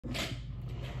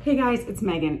Hey guys, it's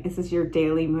Megan. This is your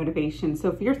daily motivation. So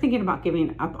if you're thinking about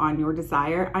giving up on your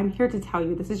desire, I'm here to tell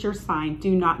you this is your sign.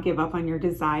 Do not give up on your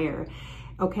desire.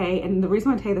 Okay, and the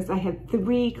reason I tell you this, I had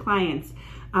 3 clients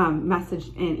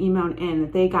messaged and emailed in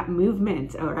that they got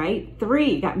movement, all right?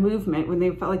 3 got movement when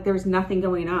they felt like there was nothing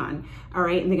going on, all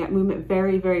right? And they got movement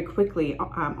very, very quickly,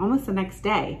 almost the next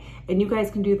day. And you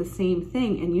guys can do the same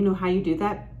thing. And you know how you do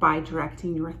that? By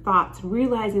directing your thoughts,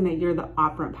 realizing that you're the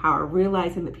operant power,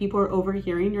 realizing that people are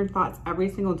overhearing your thoughts every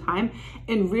single time,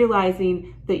 and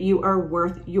realizing that you are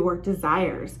worth your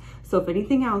desires. So if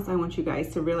anything else, I want you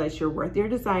guys to realize you're worth your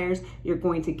desires. You're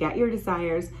going to get your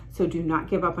desires. So do not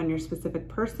give up on your specific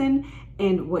person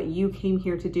and what you came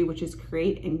here to do, which is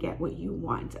create and get what you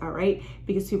want, all right?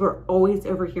 Because people are always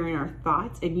overhearing our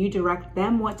thoughts, and you direct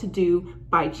them what to do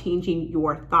by changing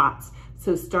your thoughts.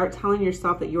 So start telling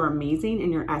yourself that you're amazing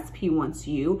and your SP wants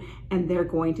you, and they're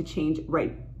going to change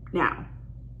right now.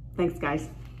 Thanks, guys.